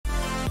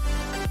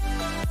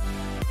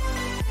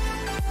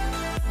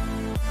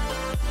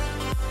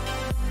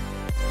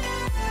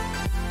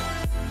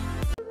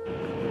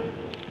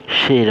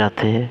সেই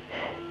রাতে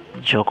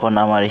যখন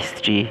আমার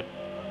স্ত্রী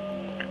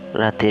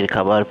রাতের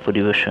খাবার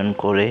পরিবেশন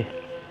করে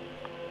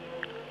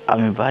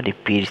আমি বাড়ি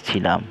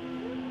ফিরছিলাম,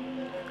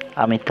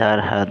 আমি তার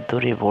হাত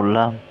ধরে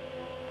বললাম,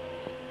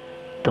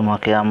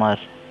 তোমাকে আমার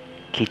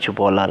কিছু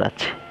বলার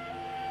আছে।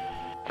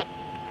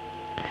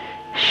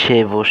 সে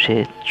বসে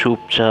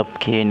চুপচাপ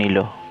খেয়ে নিল।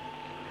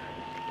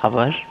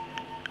 আবার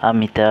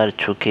আমি তার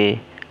চোখে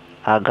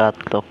আঘাত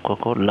লক্ষ্য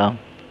করলাম।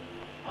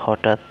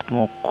 হঠাৎ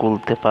মুখ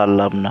খুলতে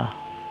পারলাম না,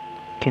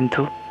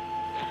 কিন্তু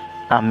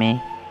আমি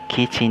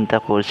কি চিন্তা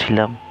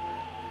করছিলাম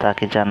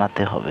তাকে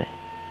জানাতে হবে।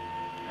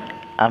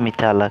 আমি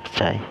তালাক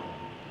চাই।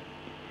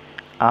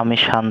 আমি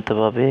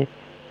শান্তভাবে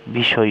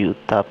বিষয়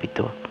উত্থাপিত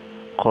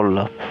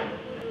করলাম।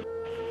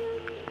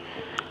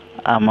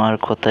 আমার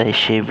কথায়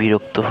সে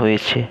বিরক্ত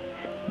হয়েছে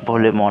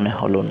বলে মনে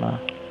হলো না,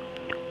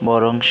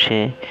 বরং সে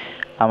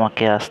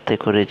আমাকে আস্তে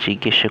করে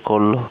জিজ্ঞেস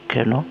করলো,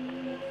 কেন?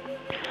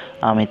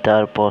 আমি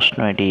তার প্রশ্ন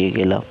এড়িয়ে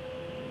গেলাম।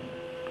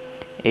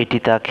 এটি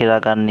তাকে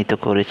রাগান্বিত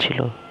করেছিল।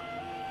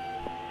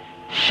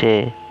 সে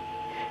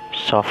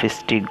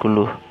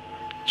চপস্টিকগুলো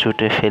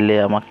ছুঁড়ে ফেলে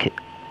আমাকে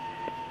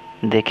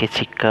দেখে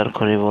চিৎকার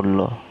করে বলল,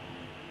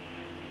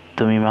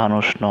 তুমি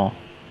মানুষ নও।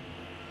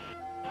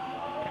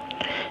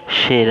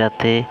 সে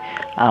রাতে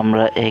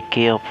আমরা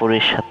একে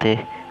অপরের সাথে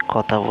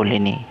কথা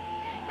বলিনি।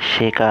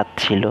 সে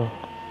কাঁদছিল।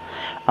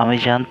 আমি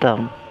জানতাম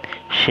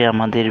সে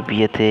আমাদের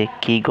বিয়েতে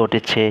কী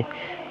ঘটেছে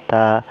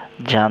তা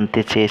জানতে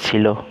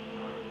চেয়েছিল,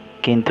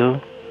 কিন্তু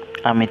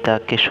আমি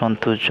তাকে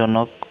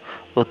সন্তোষজনক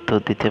উত্তর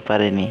দিতে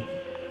পারিনি।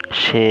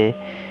 সে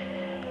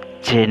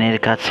জেনের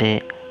কাছে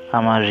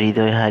আমার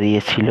হৃদয়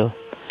হারিয়েছিল।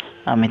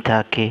 আমি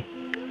তাকে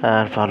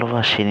আর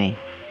ভালোবাসিনি,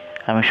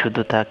 আমি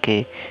শুধু তাকে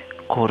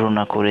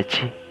করুণা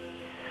করেছি।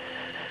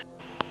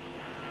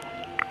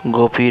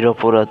 গভীর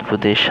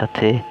অপরাধবোধের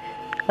সাথে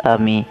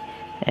আমি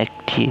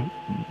একটি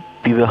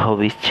বিবাহ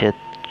বিচ্ছেদ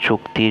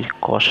চুক্তির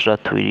খসড়া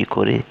তৈরি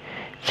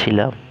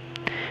করেছিলাম,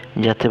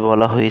 যাতে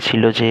বলা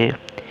হয়েছিল যে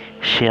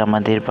সে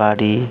আমাদের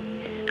বাড়ি,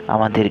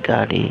 আমাদের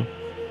গাড়ি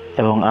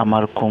এবং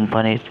আমার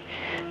কোম্পানির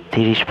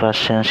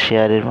 30%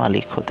 শেয়ারের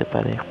মালিক হতে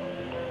পারে।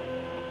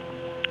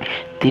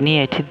 তিনি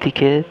এটির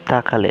দিকে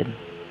তাকালেন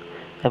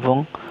এবং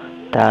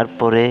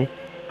তারপরে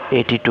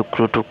এটি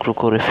টুকরো টুকরো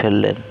করে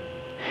ফেললেন।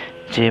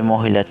 যে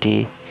মহিলাটি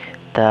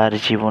তার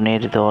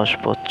জীবনের 10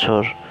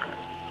 বছর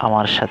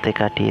আমার সাথে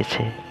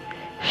কাটিয়েছে,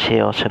 সে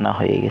অচেনা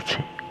হয়ে গেছে।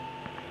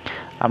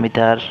 আমি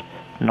তার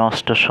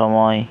নষ্ট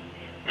সময়,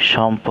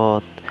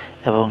 সম্পদ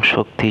এবং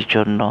শক্তির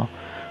জন্য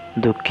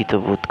দুঃখিত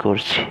বোধ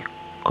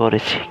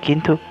করেছি,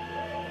 কিন্তু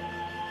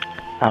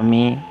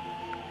আমি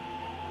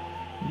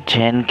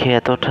জেনকে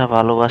এতটা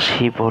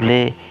ভালোবাসি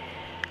বলে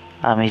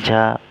আমি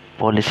যা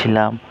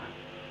বলেছিলাম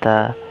তা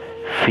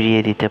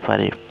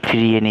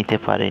ফিরিয়ে নিতে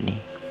পারিনি।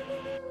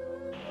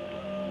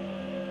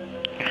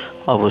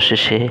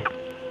 অবশেষে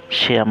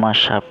সে আমার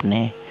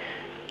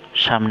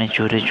সামনে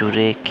জোরে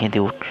জোরে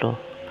কেঁদে উঠল,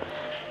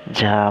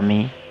 যা আমি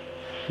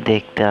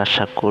দেখতে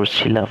আশা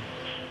করছিলাম।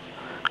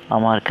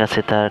 আমার কাছে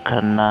তার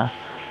কান্না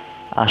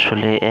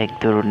আসলে এক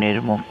ধরনের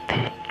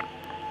মুক্তি।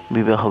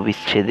 বিবাহ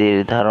বিচ্ছেদের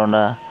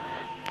ধারণা,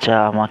 যা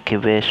আমাকে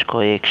বেশ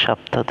কয়েক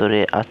সপ্তাহ ধরে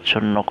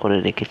আচ্ছন্ন করে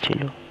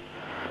রেখেছিল,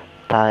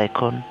 তা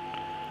এখন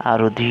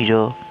আরও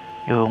দৃঢ়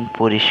এবং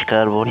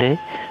পরিষ্কার বলে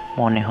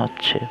মনে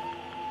হচ্ছে।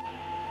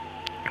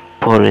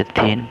 পরের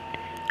দিন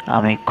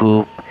আমি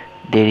খুব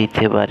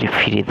দেরিতে বাড়ি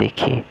ফিরে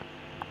দেখি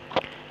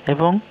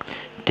এবং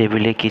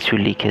টেবিলে কিছু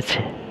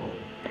লিখেছে।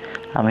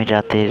 আমি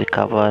রাতের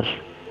খাবার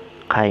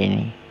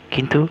খাইনি,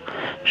 কিন্তু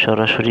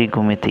সরাসরি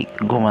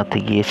ঘুমাতে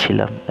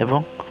গিয়েছিলাম এবং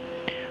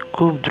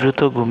খুব দ্রুত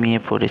ঘুমিয়ে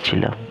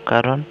পড়েছিলাম,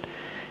 কারণ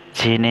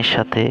জেনের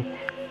সাথে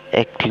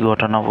একটি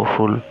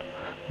ঘটনাবহুল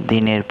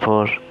দিনের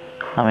পর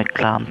আমি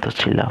ক্লান্ত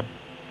ছিলাম।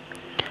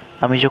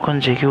 আমি যখন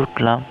জেগে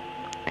উঠলাম,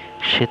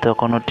 সে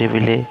তখনও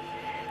টেবিলে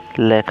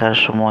লেখার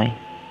সময়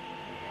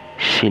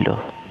ছিল।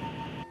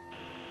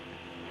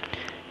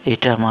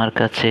 এটা আমার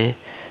কাছে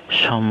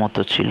সম্মত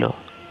ছিল,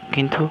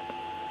 কিন্তু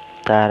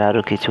তার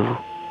আরও কিছু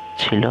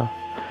ছিল।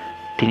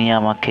 তিনি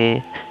আমাকে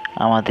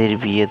আমাদের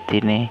বিয়ের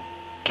দিনে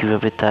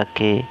কীভাবে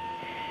তাকে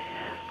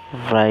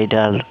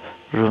ব্রাইডাল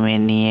রুমে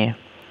নিয়ে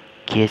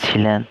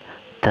গিয়েছিলেন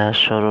তা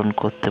স্মরণ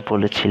করতে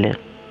বলেছিলেন।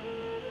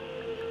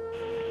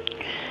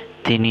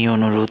 তিনি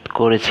অনুরোধ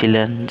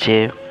করেছিলেন যে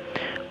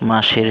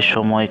মাসের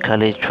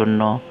সময়কালের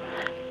জন্য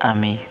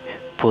আমি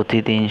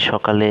প্রতিদিন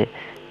সকালে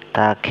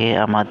তাকে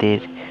আমাদের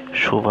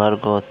শোবার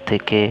ঘর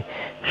থেকে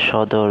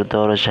সদর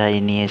দরজায়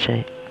নিয়ে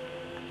যাই।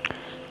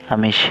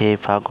 আমি সে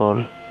পাগল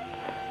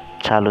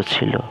চালু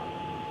ছিল।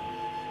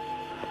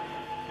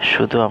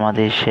 শুধু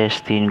আমাদের শেষ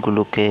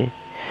দিনগুলোকে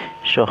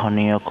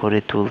সহনীয় করে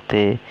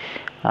তুলতে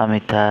আমি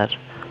তার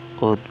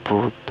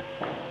অদ্ভুত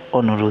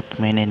অনুরোধ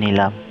মেনে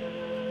নিলাম।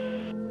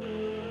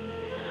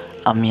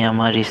 আমি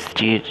আমার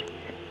স্ত্রীর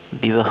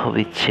বিবাহ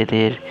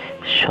বিচ্ছেদের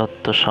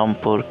সত্য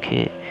সম্পর্কে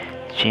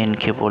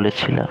জেনকে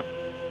বলেছিলাম।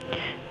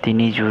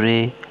 তিনি জুড়ে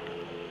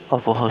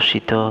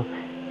অপহসিত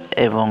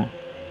এবং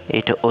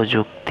এটা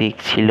অযৌক্তিক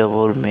ছিল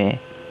বলে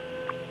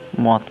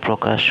মত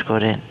প্রকাশ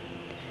করেন।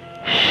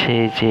 সে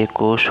যে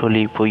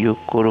কৌশলই প্রয়োগ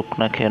করুক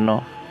না কেন,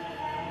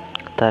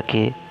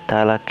 তাকে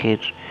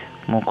তালাকের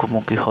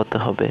মুখোমুখি হতে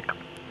হবে।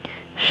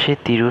 সে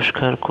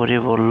তিরস্কার করে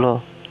বলল,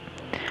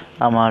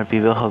 আমার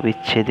বিবাহ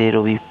বিচ্ছেদের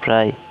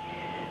অভিপ্রায়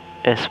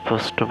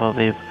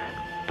স্পষ্টভাবে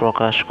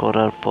প্রকাশ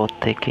করার পর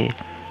থেকে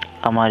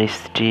আমার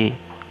স্ত্রী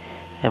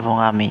এবং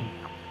আমি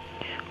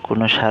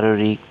কোনো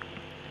শারীরিক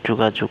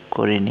যোগাযোগ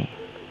করিনি।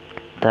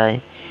 তাই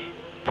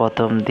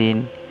প্রথম দিন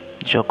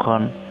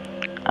যখন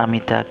আমি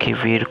তাকে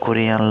বের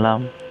করে আনলাম,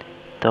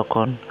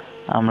 তখন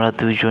আমরা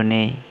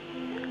দুজনেই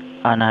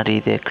আনাড়ি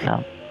দেখলাম।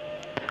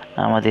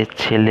 আমাদের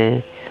ছেলে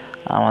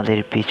আমাদের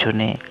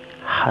পিছনে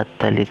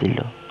হাততালি দিল।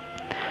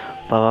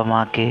 বাবা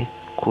মাকে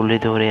কোলে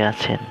ধরে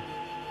আছেন।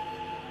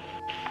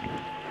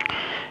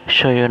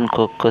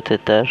 শয়নকক্ষতে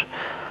তার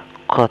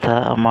কথা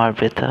আমার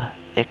ব্যথা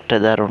একটা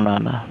ধারণা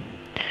না।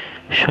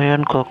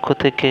 শয়নকক্ষ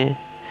থেকে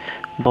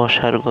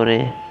বসার ঘরে,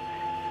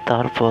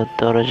 তারপর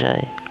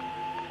দরজায়।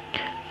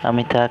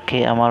 আমি তাকে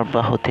আমার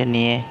বাহুতে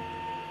নিয়ে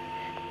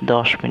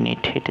 10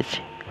 মিনিট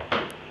হেঁটেছি।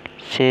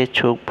 সে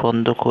চোখ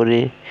বন্ধ করে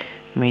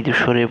মৃদু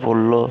স্বরে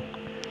বলল,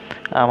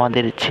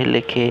 আমাদের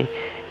ছেলেকে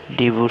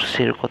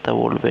ডিভোর্সের কথা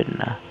বলবেন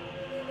না।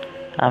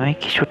 আমি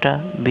কিছুটা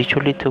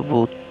বিচলিত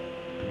বোধ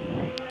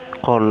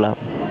করলাম।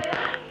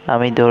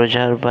 আমি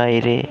দরজার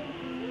বাইরে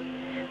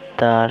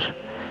তার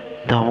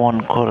দমন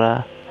করা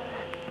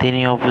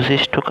তিনি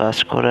অবশিষ্ট কাজ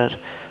করার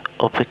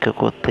অপেক্ষা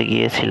করতে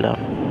গিয়েছিলাম।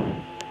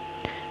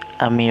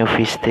 আমি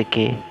অফিস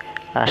থেকে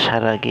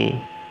আসার আগে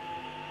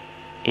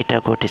এটা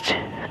ঘটেছে।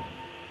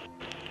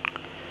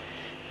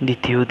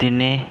 দ্বিতীয়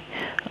দিনে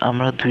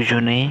আমরা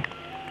দুজনেই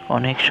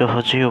অনেক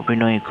সহজেই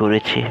অভিনয়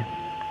করেছি।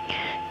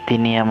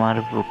 তিনি আমার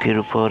বুকের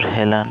উপর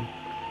হেলান,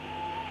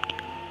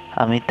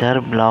 আমি তার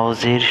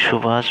ব্লাউজের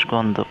সুবাস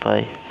গন্ধ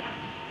পাই।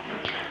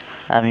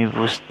 আমি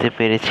বুঝতে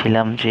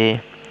পেরেছিলাম যে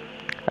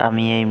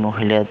আমি এই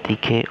মহিলার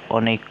দিকে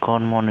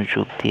অনেকক্ষণ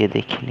মনোযোগ দিয়ে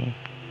দেখিনি।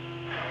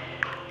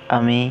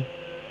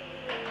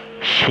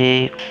 সে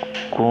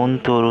কোন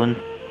তরুণ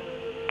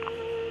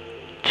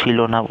ছিল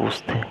না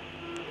বুঝতে।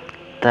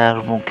 তার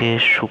মুখে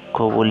সূক্ষ্ম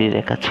বলি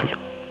রেখা ছিল,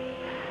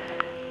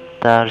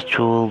 তার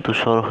চুল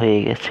ধূসর হয়ে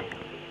গেছে।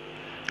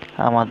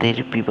 আমাদের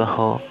বিবাহ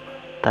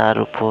তার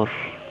উপর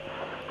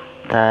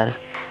তার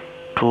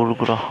ট্যুর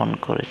গ্রহণ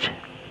করেছে।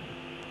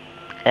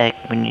 1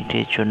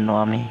 মিনিটের জন্য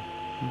আমি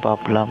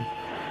ভাবলাম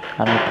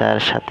আমি তার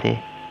সাথে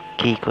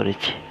কী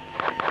করেছি।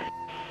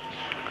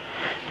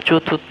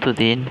 চতুর্থ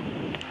দিন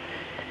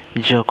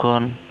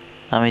যখন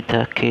আমি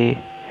তাকে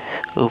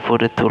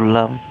উপরে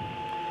তুললাম,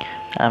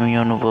 আমি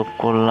অনুভব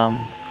করলাম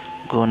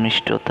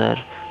ঘনিষ্ঠতার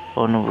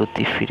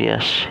অনুভূতি ফিরে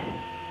আসছে।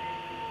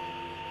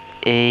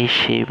 এই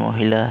সেই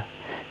মহিলা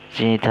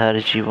যিনি তার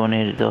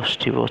জীবনের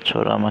 10টি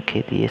বছর আমাকে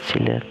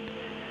দিয়েছিলেন।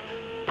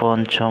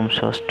 পঞ্চম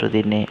ষষ্ঠ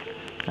দিনে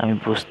আমি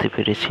বুঝতে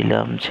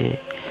পেরেছিলাম যে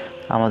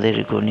আমাদের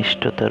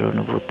ঘনিষ্ঠতার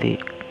অনুভূতি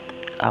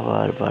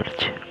আবার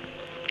বাড়ছে।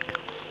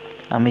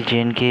 আমি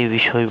জেনকে এ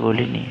বিষয়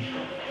বলিনি।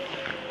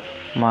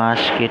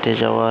 মাস কেটে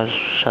যাওয়ার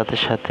সাথে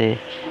সাথে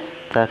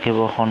তাকে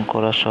বহন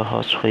করা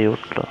সহজ হয়ে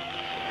উঠল।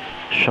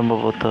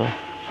 সম্ভবত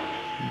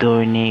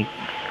দৈনিক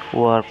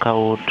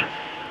ওয়ার্কআউট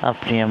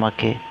আপনি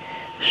আমাকে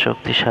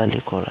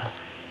শক্তিশালী করা।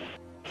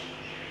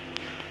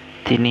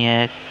 তিনি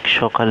এক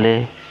সকালে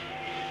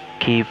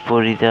কি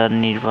পরিধান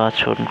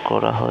নির্বাচন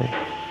করা হয়।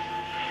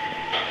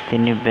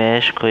 তিনি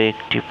বেশ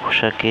কয়েকটি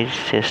পোশাকের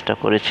চেষ্টা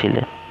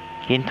করেছিলেন,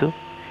 কিন্তু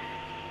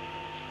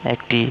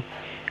একটি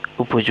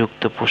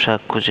উপযুক্ত পোশাক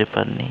খুঁজে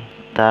পাননি।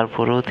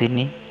 তারপরেও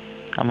তিনি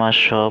আমার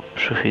সব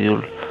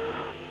শহীদুল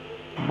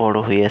বড়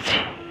হইয়াছি,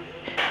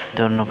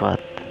 ধন্যবাদ।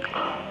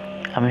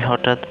 আমি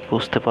হঠাৎ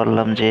বুঝতে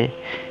পারলাম যে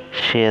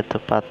সে এত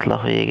পাতলা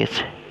হয়ে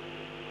গেছে।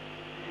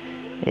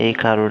 এই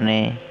কারণে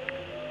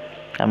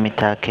আমি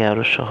তাকে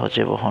আরো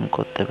সহজে বহন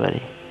করতে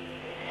পারি।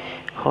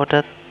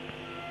 হঠাৎ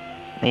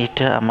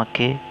এটা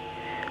আমাকে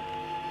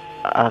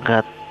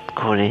আঘাত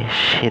করে।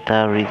 সে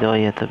তার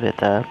হৃদয় এত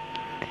ব্যথা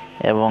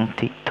এবং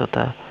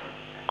তিক্ততা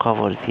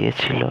খবর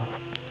দিয়েছিল।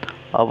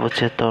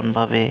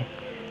 অবচেতনভাবে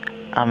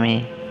আমি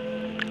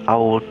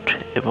আউট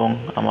এবং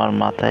আমার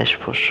মাথায়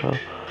স্পর্শ।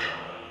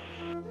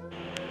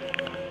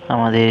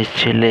 আমাদের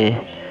ছেলে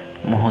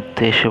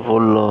মুহূর্তে এসে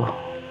বলল,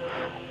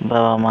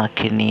 বাবা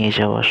মাকে নিয়ে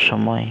যাওয়ার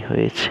সময়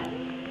হয়েছে।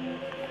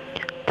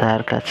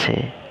 তার কাছে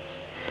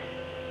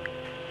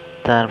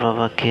তার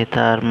বাবাকে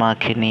তার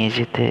মাকে নিয়ে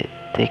যেতে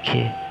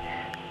দেখে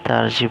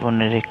তার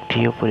জীবনের একটি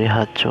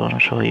অপরিহার্য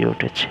অংশ হয়ে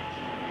উঠেছে।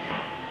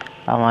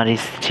 আমার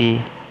স্ত্রী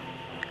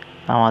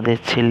আমাদের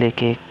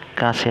ছেলেকে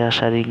কাছে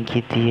আসার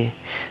ইঙ্গিত দিয়ে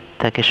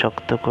তাকে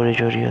শক্ত করে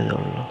জড়িয়ে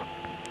ধরল।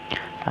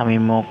 আমি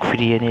মুখ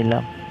ফিরিয়ে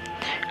নিলাম,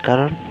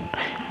 কারণ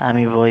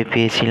আমি ভয়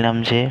পেয়েছিলাম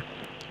যে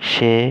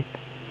সে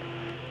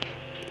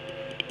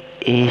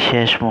এই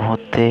শেষ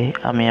মুহূর্তে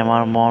আমি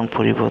আমার মন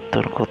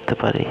পরিবর্তন করতে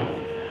পারি।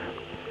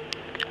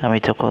 আমি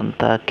তখন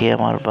তাকে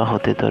আমার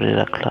বাহুতে ধরে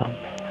রাখলাম।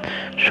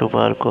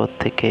 শোবার ঘর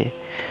থেকে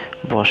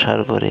বসার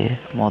ঘরে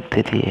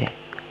মধ্যে দিয়ে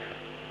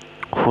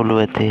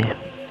হুলুয়েতে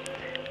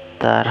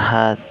তার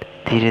হাত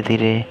ধীরে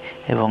ধীরে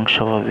এবং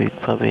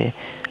স্বাভাবিকভাবে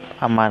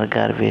আমার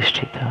গার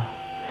বেষ্টিত।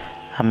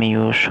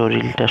 আমিও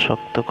শরীরটা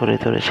শক্ত করে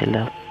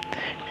ধরেছিলাম,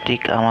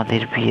 ঠিক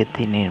আমাদের বিয়ের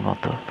দিনের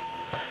মতো।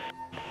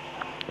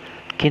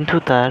 কিন্তু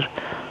তার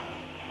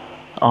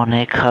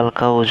অনেক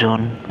হালকা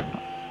ওজন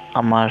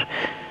আমার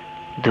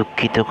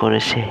দুঃখিত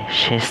করেছে।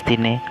 শেষ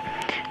দিনে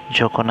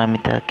যখন আমি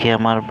তাকে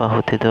আমার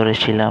বাহুতে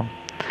ধরেছিলাম,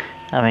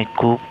 আমি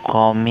খুব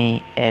কমই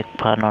এক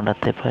পা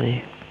নড়াতে পারি।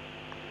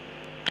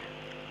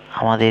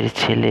 আমাদের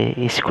ছেলে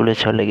স্কুলে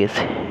চলে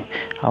গেছে।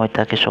 আমি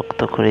তাকে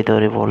শক্ত করে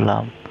ধরে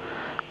বললাম,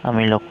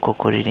 আমি লক্ষ্য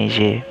করিনি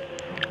যে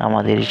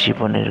আমাদের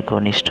জীবনের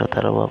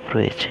ঘনিষ্ঠতার অভাব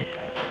রয়েছে।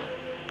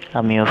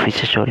 আমি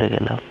অফিসে চলে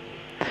গেলাম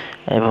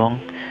এবং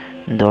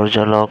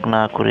দরজা লক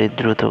না করে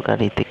দ্রুত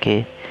গাড়ি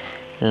থেকে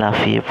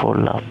লাফিয়ে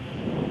পড়লাম।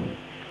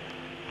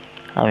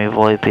 আমি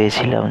ভয়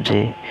পেয়েছিলাম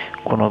যে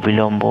কোনো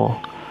বিলম্ব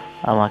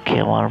আমাকে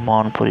আমার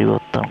মন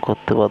পরিবর্তন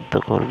করতে বাধ্য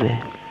করবে।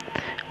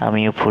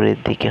 আমি উপরের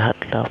দিকে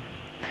হাঁটলাম।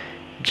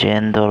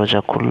 জেন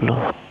দরজা খুলল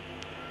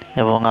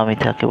এবং আমি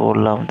তাকে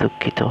বললাম,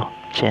 দুঃখিত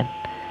জেন,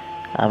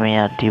 আমি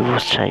আর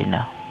ডিভোর্স চাই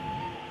না।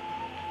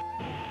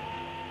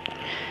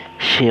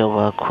 সে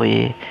অবাক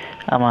হয়ে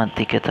আমার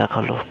দিকে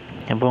তাকালো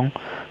এবং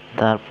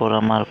তারপর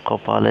আমার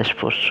কপালে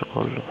স্পর্শ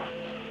করলো।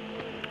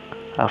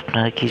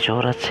 আপনার কি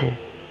জ্বর আছে?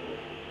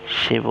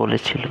 সে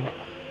বলেছিল।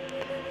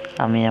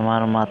 আমি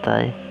আমার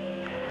মাথায়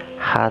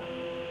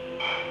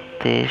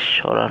হাতে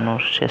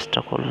সরানোর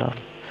চেষ্টা করলাম।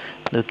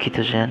 দুঃখিত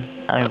জেন,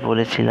 আমি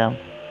বলেছিলাম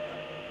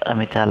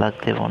আমি তালাক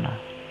দেব না।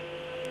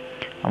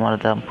 আমার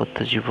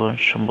দাম্পত্য জীবন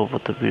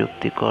সম্ভবত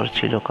বিরক্তিকর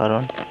ছিল,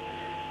 কারণ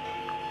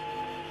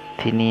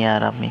তিনি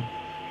আর আমি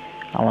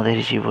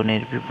আমাদের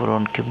জীবনের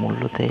বিবরণকে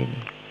মূল্য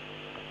দেয়নি।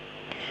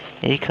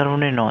 এই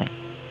কারণে নয়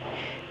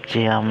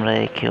যে আমরা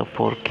একে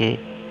অপরকে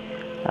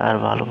আর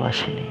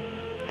ভালোবাসিনি।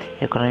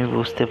 এখন আমি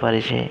বুঝতে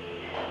পারি যে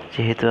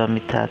যেহেতু আমি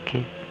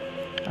তাকে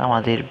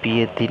আমাদের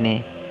বিয়ের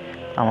দিনে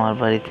আমার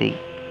বাড়িতে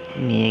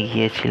নিয়ে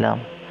গিয়েছিলাম,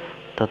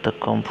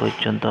 ততক্ষণ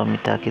পর্যন্ত আমি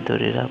তাকে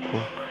ধরে রাখবো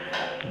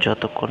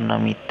যতক্ষণ না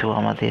মৃত্যু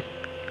আমাদের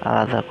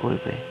আলাদা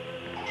করবে।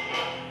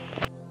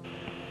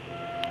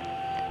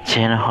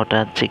 যেন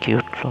হঠাৎ জেগে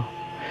উঠল।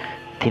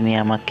 তিনি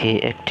আমাকে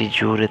একটি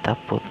জোরে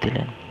থাপ্পড়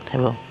দিলেন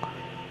এবং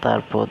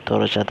তারপর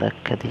দরজা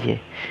ধাক্কা দিয়ে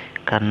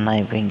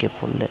কান্নায় ভেঙে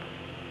পড়লেন।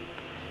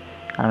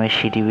 আমি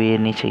সিঁড়ি বেয়ে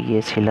নিচে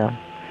গিয়েছিলাম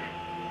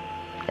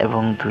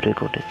এবং দূরে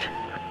ঘটেছে।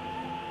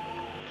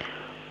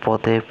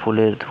 পথে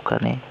ফুলের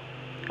দোকানে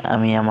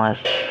আমি আমার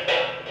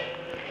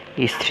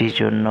স্ত্রীর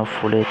জন্য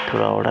ফুলের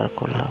তোড়া অর্ডার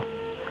করলাম।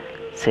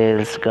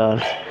 সেলস গার্ল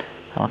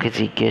আমাকে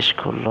জিজ্ঞেস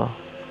করলো,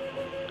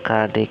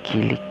 কার্ডে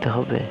কি লিখতে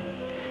হবে?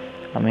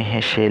 আমি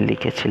হেসে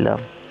লিখেছিলাম,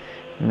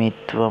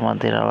 মৃত্যু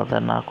আমাদের আলাদা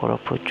না করা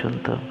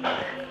পর্যন্ত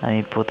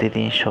আমি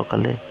প্রতিদিন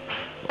সকালে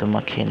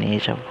তোমাকে নিয়ে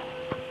যাব।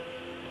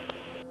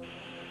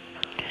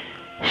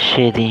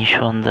 সেদিন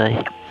সন্ধ্যায়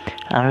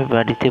আমি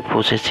বাড়িতে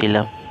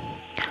পৌঁছেছিলাম।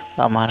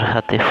 আমার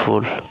হাতে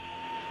ফুল,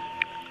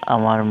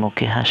 আমার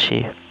মুখে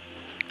হাসি।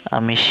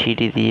 আমি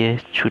সিঁড়ি দিয়ে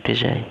ছুটে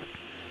যাই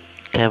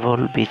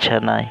কেবল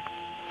বিছানায়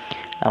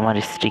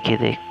আমার স্ত্রীকে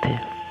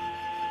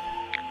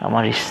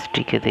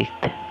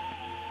দেখতে।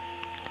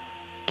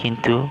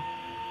 কিন্তু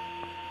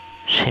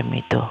সে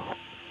মৃত।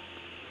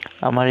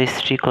 আমার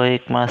স্ত্রী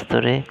কয়েক মাস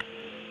ধরে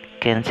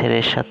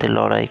ক্যান্সারের সাথে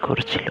লড়াই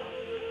করছিল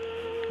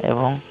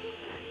এবং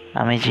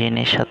আমি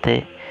জেনের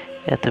সাথে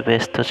এত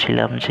ব্যস্ত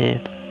ছিলাম যে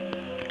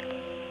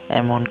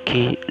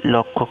এমনকি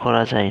লক্ষ্য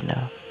করা যায়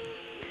না।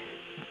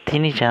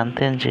 তিনি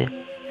জানতেন যে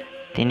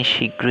তিনি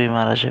শীঘ্রই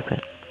মারা যাবেন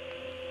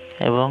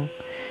এবং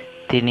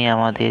তিনি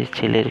আমাদের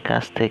ছেলের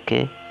কাছ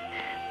থেকে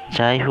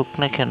যাই হোক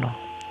না কেন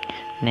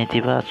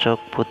নেতিবাচক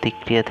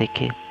প্রতিক্রিয়া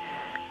থেকে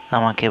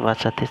আমাকে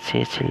বাঁচাতে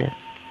চেয়েছিলেন।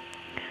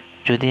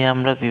 যদি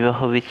আমরা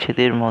বিবাহ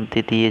বিচ্ছেদের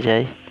মধ্যে দিয়ে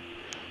যাই,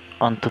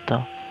 অন্তত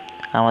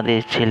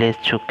আমাদের ছেলের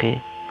চোখে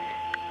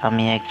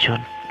আমি একজন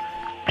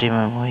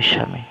প্রেমময়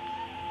স্বামী।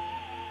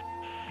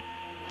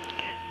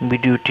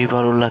 ভিডিওটি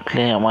ভালো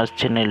লাগলে আমার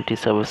চ্যানেলটি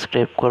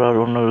সাবস্ক্রাইব করার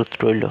অনুরোধ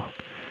রইল।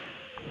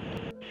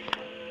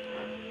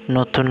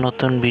 নতুন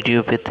নতুন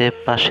ভিডিও পেতে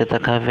পাশে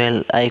থাকা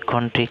বেল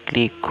আইকনটি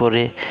ক্লিক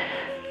করে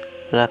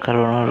রাখার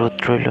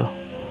অনুরোধ রইল।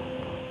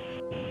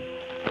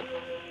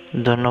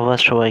 ধন্যবাদ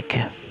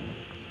সবাইকে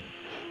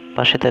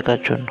পাশে থাকার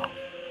জন্য।